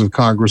members of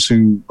Congress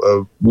who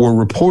were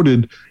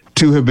reported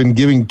to have been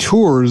giving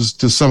tours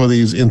to some of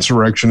these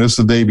insurrectionists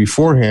the day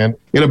beforehand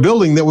in a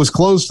building that was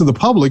closed to the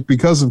public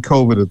because of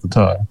COVID at the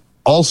time.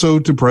 Also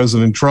to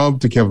President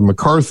Trump, to Kevin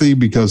McCarthy,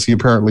 because he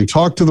apparently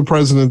talked to the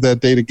president that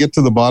day to get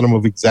to the bottom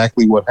of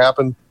exactly what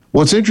happened.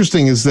 What's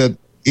interesting is that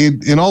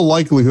in all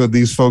likelihood,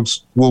 these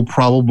folks will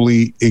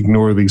probably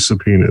ignore these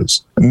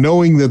subpoenas,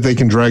 knowing that they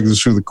can drag this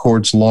through the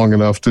courts long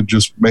enough to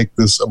just make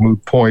this a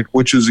moot point,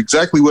 which is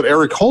exactly what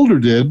Eric Holder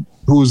did,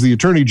 who was the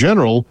Attorney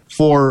General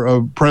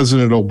for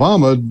President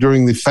Obama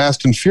during the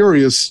Fast and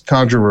Furious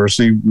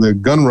controversy, the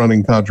gun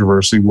running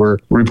controversy, where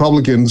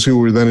Republicans who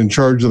were then in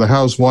charge of the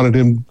House wanted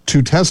him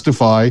to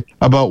testify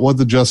about what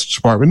the Justice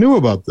Department knew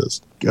about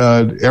this.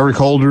 Eric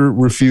Holder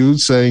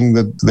refused, saying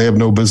that they have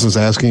no business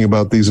asking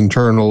about these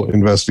internal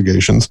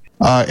investigations.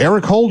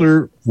 Eric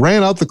Holder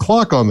ran out the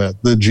clock on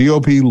that. The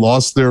GOP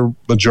lost their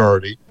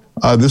majority.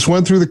 This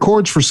went through the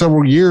courts for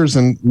several years,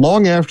 and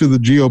long after the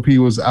GOP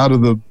was out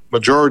of the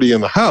majority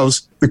in the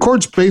House, the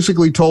courts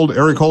basically told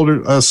Eric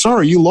Holder,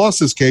 sorry, you lost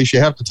this case, you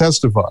have to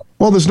testify.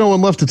 Well, there's no one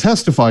left to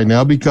testify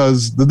now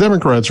because the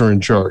Democrats are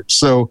in charge.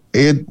 So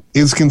it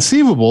is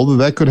conceivable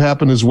that could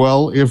happen as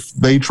well if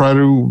they try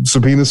to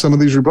subpoena some of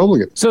these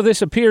Republicans. So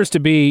this appears to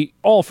be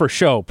all for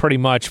show, pretty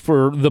much,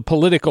 for the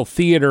political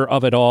theater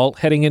of it all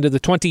heading into the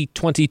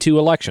 2022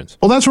 elections.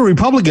 Well, that's what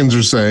Republicans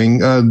are saying.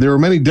 There are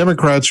many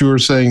Democrats who are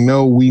saying,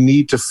 no, we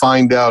need to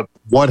find out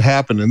what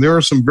happened. And there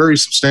are some very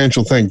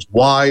substantial things.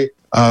 Why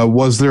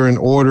was there an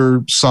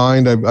order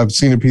signed? I've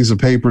seen a piece of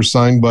paper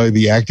signed by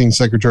the acting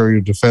Secretary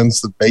of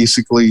Defense that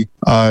basically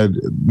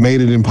made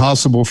it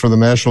impossible for the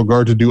National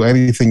Guard to do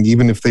anything,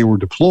 even if they were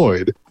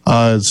deployed,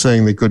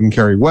 saying they couldn't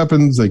carry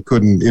weapons, they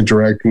couldn't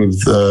interact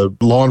with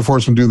law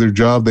enforcement, do their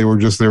job. They were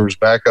just there as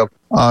backup.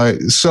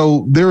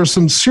 So there are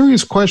some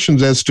serious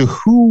questions as to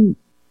who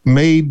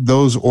made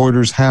those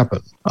orders happen.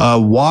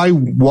 Why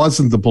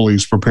wasn't the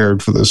police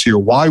prepared for this here?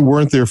 Why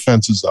weren't there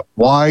fences up?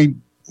 Why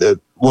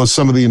was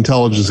some of the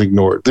intelligence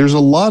ignored? There's a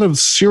lot of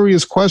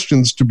serious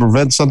questions to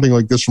prevent something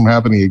like this from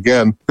happening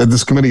again that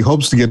this committee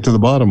hopes to get to the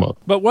bottom of.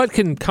 But what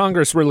can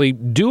Congress really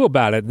do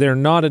about it? They're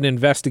not an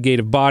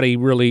investigative body,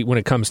 really, when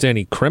it comes to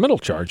any criminal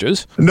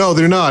charges. No,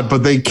 they're not,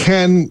 but they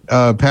can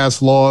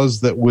pass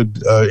laws that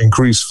would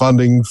increase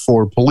funding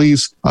for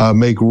police,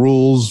 make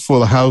rules for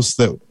the House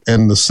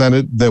and the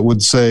Senate that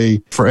would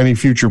say for any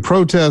future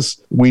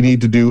protests, we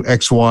need to do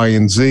X, Y,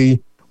 and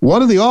Z.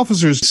 One of the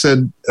officers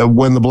said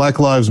when the Black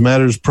Lives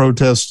Matter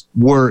protests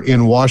were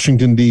in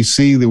Washington,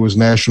 D.C., there was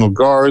National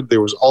Guard.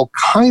 There was all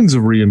kinds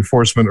of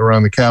reinforcement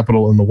around the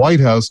Capitol and the White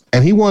House.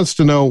 And he wants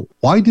to know,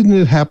 why didn't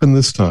it happen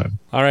this time?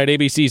 All right,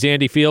 ABC's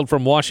Andy Field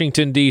from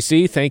Washington,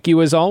 D.C. Thank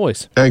you as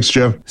always. Thanks,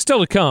 Jeff. Still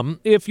to come,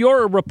 if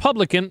you're a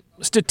Republican,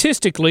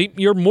 statistically,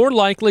 you're more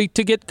likely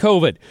to get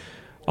COVID.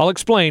 I'll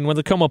explain when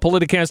the KOMO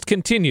Politicast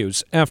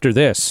continues after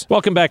this.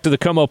 Welcome back to the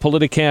KOMO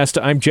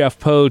Politicast. I'm Jeff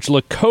Poge.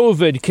 Look,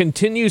 COVID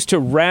continues to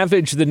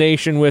ravage the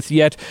nation with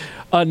yet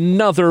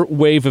another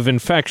wave of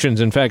infections.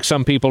 In fact,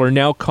 some people are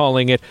now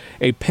calling it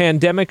a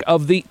pandemic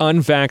of the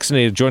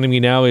unvaccinated. Joining me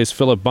now is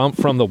Philip Bump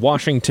from the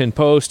Washington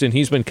Post, and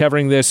he's been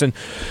covering this. And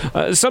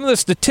some of the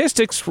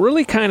statistics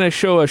really kind of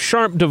show a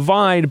sharp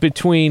divide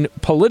between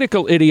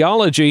political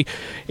ideology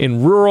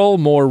in rural,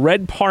 more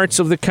red parts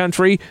of the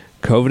country.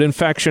 COVID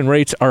infection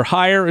rates are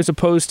higher as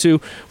opposed to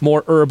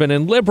more urban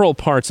and liberal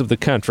parts of the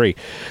country.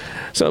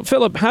 So,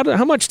 Philip,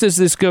 how much does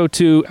this go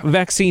to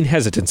vaccine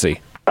hesitancy?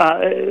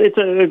 It's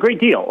a great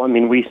deal. I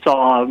mean, we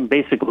saw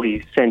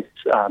basically since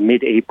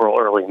mid-April,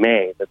 early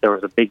May, that there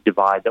was a big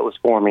divide that was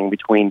forming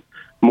between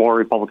more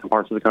Republican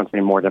parts of the country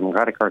and more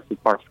Democratic parts of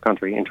the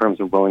country in terms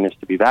of willingness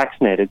to be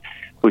vaccinated.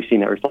 We've seen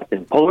that reflected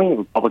in polling.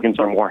 Republicans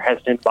are more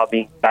hesitant about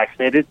being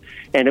vaccinated,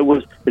 and it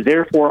was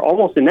therefore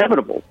almost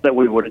inevitable that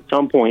we would at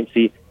some point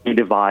see a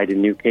divide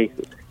in new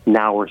cases.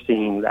 Now we're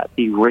seeing that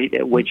the rate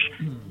at which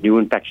new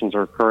infections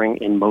are occurring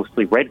in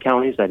mostly red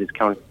counties, that is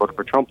counties that voted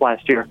for Trump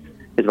last year,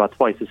 is about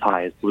twice as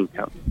high as blue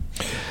counties.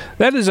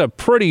 That is a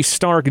pretty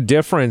stark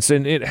difference.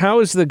 And how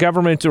is the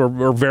government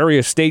or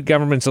various state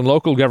governments and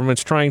local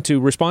governments trying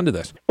to respond to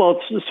this? Well,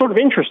 it's sort of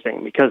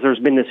interesting because there's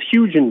been this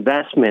huge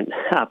investment,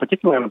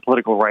 particularly on the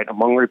political right,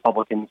 among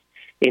Republicans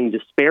in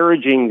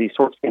disparaging these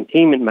sorts of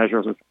containment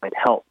measures which might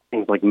help,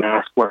 things like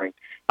mask wearing,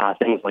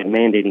 things like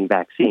mandating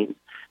vaccines.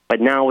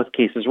 But now with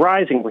cases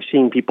rising, we're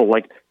seeing people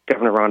like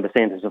Governor Ron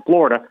DeSantis of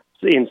Florida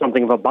in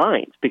something of a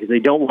bind because they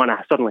don't want to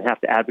suddenly have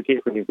to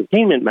advocate for new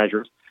containment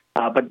measures,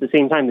 but at the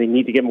same time, they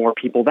need to get more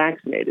people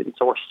vaccinated. And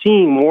so we're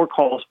seeing more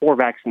calls for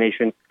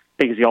vaccination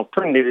because the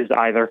alternative is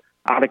either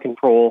out of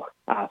control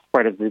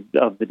spread of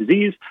the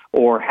disease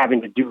or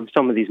having to do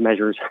some of these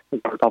measures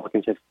that the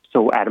Republicans have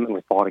so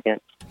adamantly fought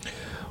against.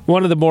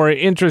 One of the more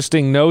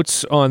interesting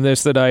notes on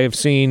this that I have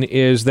seen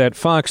is that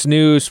Fox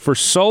News for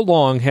so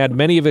long had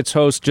many of its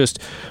hosts just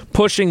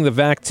pushing the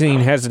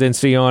vaccine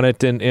hesitancy on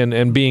it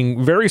and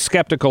being very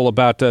skeptical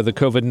about the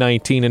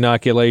COVID-19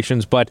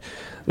 inoculations, but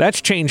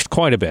that's changed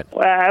quite a bit.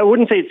 I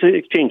wouldn't say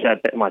it's changed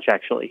that much,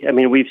 actually. I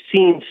mean, we've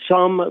seen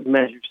some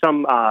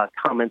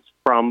comments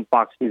from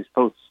Fox News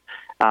hosts,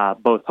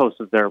 both hosts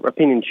of their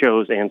opinion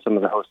shows and some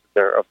of the hosts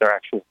of their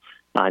actual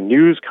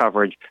news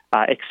coverage,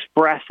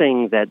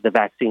 expressing that the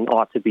vaccine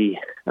ought to be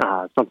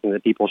something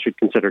that people should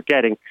consider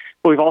getting.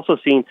 But we've also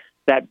seen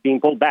that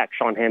being pulled back.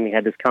 Sean Hannity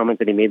had this comment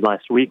that he made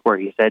last week where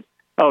he said,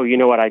 oh, you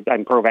know what,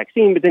 I'm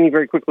pro-vaccine, but then he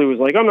very quickly was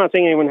like, I'm not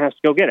saying anyone has to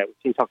go get it. We've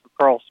seen Tucker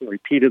Carlson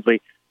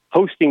repeatedly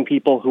hosting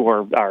people who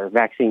are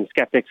vaccine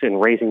skeptics and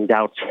raising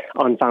doubts,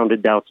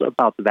 unfounded doubts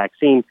about the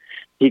vaccine.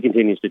 He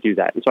continues to do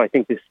that. And so I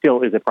think this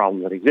still is a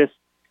problem that exists.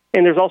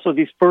 And there's also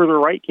these further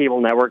right cable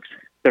networks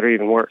that are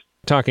even worse.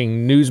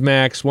 Talking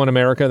Newsmax, One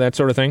America, that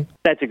sort of thing?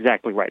 That's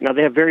exactly right. Now,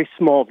 they have very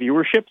small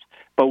viewerships,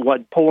 but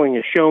what polling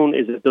has shown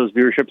is that those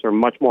viewerships are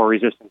much more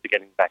resistant to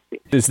getting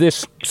vaccines. Is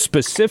this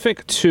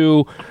specific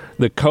to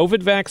the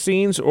COVID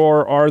vaccines,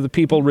 or are the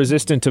people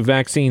resistant to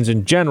vaccines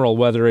in general,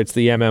 whether it's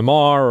the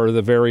MMR or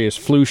the various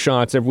flu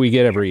shots that we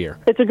get every year?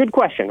 It's a good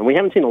question. We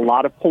haven't seen a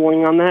lot of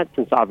polling on that,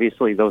 since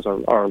obviously those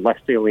are less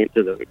salient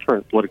to the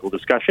current political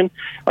discussion.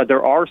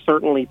 There are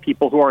certainly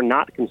people who are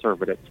not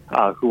conservatives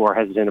who are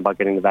hesitant about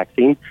getting the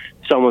vaccine.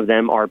 Some of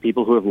them are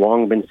people who have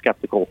long been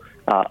skeptical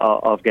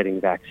of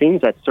getting vaccines.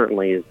 That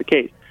certainly is the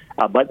case.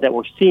 But that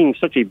we're seeing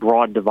such a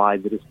broad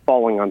divide that is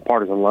falling on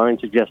partisan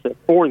lines suggests that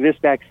for this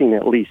vaccine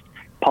at least,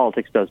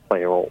 politics does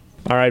play a role.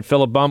 All right,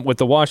 Philip Bump with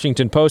the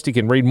Washington Post. You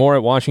can read more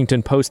at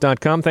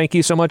WashingtonPost.com. Thank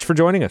you so much for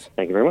joining us.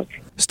 Thank you very much.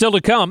 Still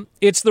to come,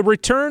 it's the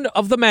return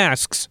of the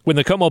masks when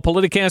the KOMO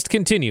Politicast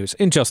continues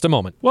in just a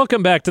moment.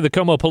 Welcome back to the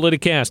KOMO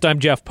Politicast. I'm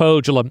Jeff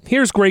Poge.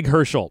 Here's Greg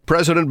Herschel.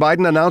 President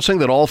Biden announcing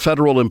that all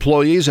federal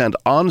employees and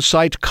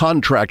on-site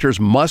contractors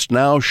must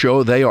now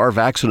show they are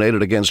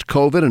vaccinated against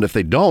COVID, and if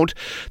they don't,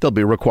 they'll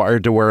be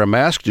required to wear a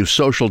mask, do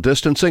social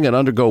distancing, and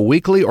undergo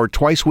weekly or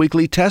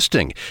twice-weekly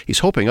testing. He's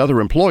hoping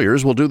other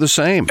employers will do the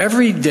same.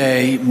 Every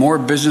day, more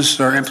businesses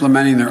are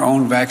implementing their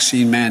own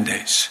vaccine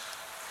mandates.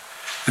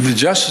 And the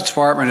Justice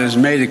Department has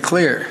made it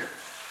clear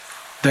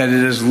that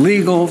it is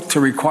legal to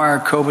require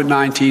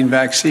COVID-19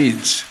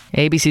 vaccines.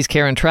 ABC's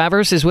Karen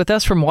Travers is with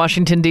us from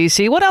Washington,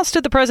 D.C. What else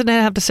did the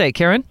president have to say,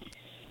 Karen?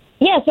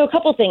 Yeah, so a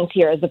couple things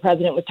here as the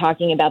president was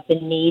talking about the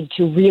need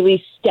to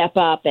really step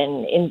up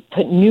and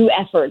put new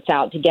efforts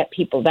out to get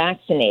people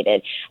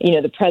vaccinated. You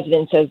know, the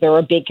president says there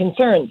are big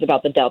concerns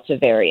about the Delta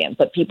variant,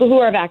 but people who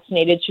are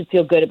vaccinated should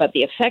feel good about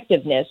the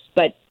effectiveness,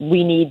 but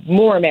we need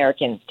more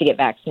Americans to get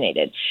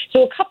vaccinated.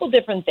 So a couple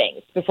different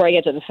things before I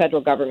get to the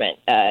federal government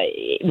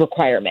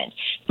requirement.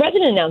 The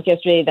president announced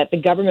yesterday that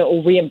the government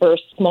will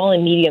reimburse small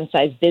and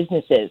medium-sized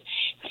businesses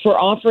for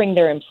offering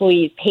their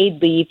employees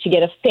paid leave to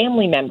get a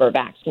family member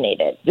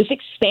vaccinated. This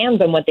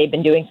expands on what they've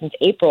been doing since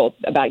April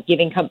about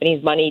giving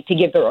companies money to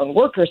give their own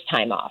workers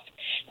time off.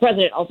 The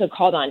president also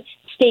called on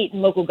state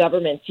and local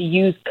governments to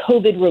use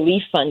COVID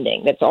relief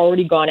funding that's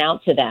already gone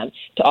out to them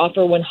to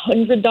offer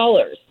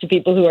 $100 to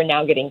people who are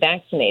now getting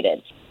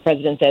vaccinated. The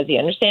president says he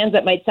understands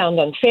that might sound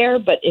unfair,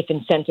 but if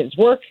incentives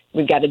work,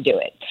 we've got to do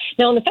it.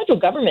 Now, on the federal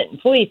government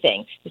employee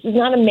thing, this is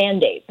not a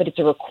mandate, but it's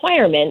a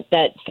requirement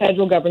that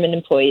federal government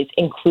employees,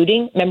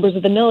 including members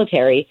of the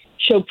military,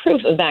 show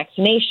proof of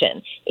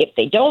vaccination. If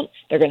they don't,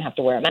 they're going to have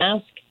to wear a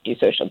mask, do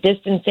social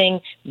distancing,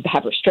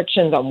 have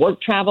restrictions on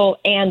work travel,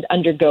 and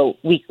undergo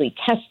weekly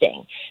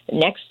testing. The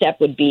next step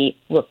would be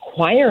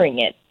requiring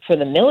it for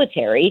the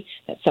military.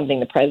 That's something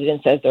the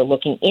president says they're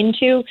looking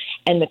into.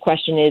 And the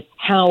question is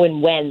how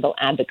and when they'll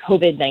add the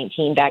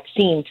COVID-19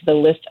 vaccine to the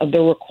list of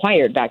the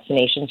required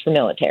vaccinations for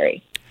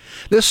military.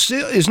 This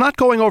is not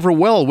going over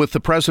well with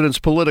the president's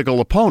political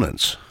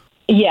opponents.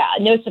 Yeah,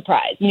 no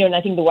surprise. And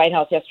I think the White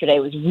House yesterday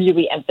was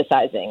really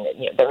emphasizing that,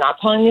 they're not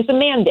calling this a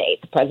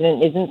mandate. The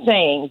president isn't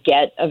saying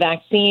get a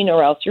vaccine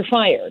or else you're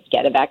fired.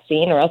 Get a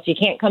vaccine or else you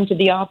can't come to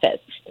the office.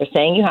 They're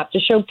saying you have to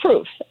show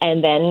proof,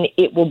 and then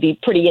it will be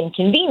pretty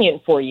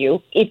inconvenient for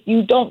you if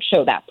you don't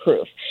show that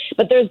proof.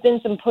 But there's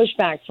been some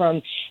pushback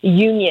from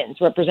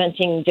unions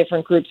representing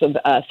different groups of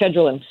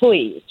federal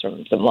employees,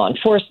 from some law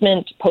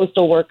enforcement,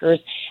 postal workers,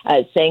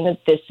 saying that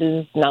this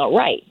is not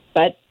right.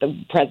 But the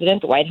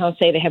president, the White House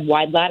say they have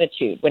wide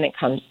latitude when it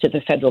comes to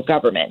the federal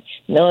government.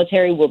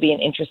 Military will be an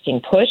interesting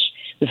push.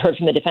 We've heard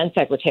from the defense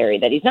secretary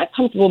that he's not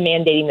comfortable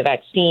mandating the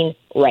vaccine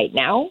right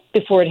now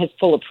before it has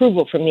full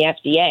approval from the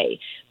FDA.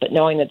 But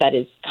knowing that that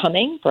is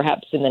coming,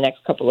 perhaps in the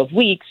next couple of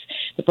weeks,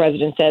 the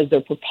president says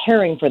they're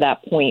preparing for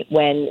that point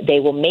when they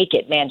will make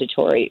it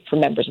mandatory for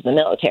members of the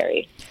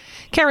military.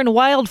 Karen,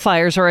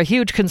 wildfires are a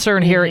huge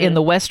concern here in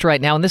the West right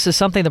now, and this is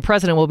something the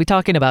president will be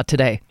talking about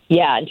today.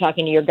 Yeah, and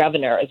talking to your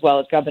governor, as well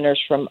as governors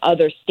from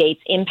other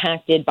states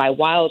impacted by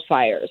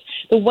wildfires.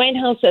 The White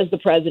House says the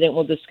president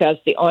will discuss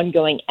the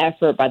ongoing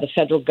effort by the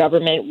federal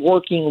government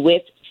working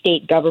with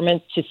state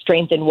governments to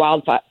strengthen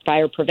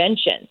wildfire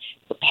prevention,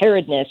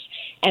 preparedness,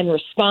 and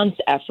response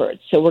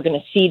efforts. So we're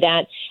going to see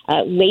that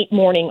late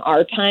morning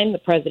our time. The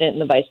president and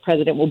the vice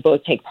president will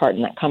both take part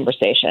in that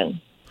conversation.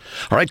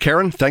 All right,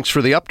 Karen, thanks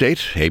for the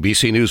update.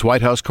 ABC News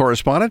White House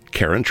correspondent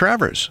Karen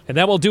Travers. And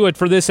that will do it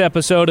for this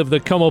episode of the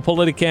KOMO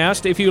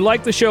Politicast. If you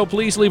like the show,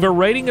 please leave a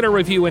rating and a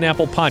review in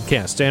Apple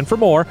Podcasts. And for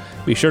more,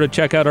 be sure to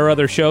check out our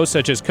other shows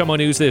such as KOMO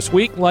News This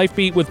Week, Life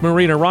Beat with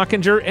Marina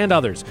Rockinger, and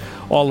others.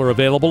 All are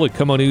available at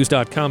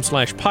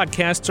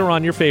KOMOnews.com/podcasts or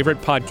on your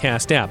favorite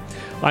podcast app.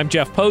 I'm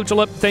Jeff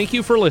Pogula. Thank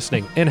you for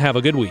listening and have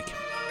a good week.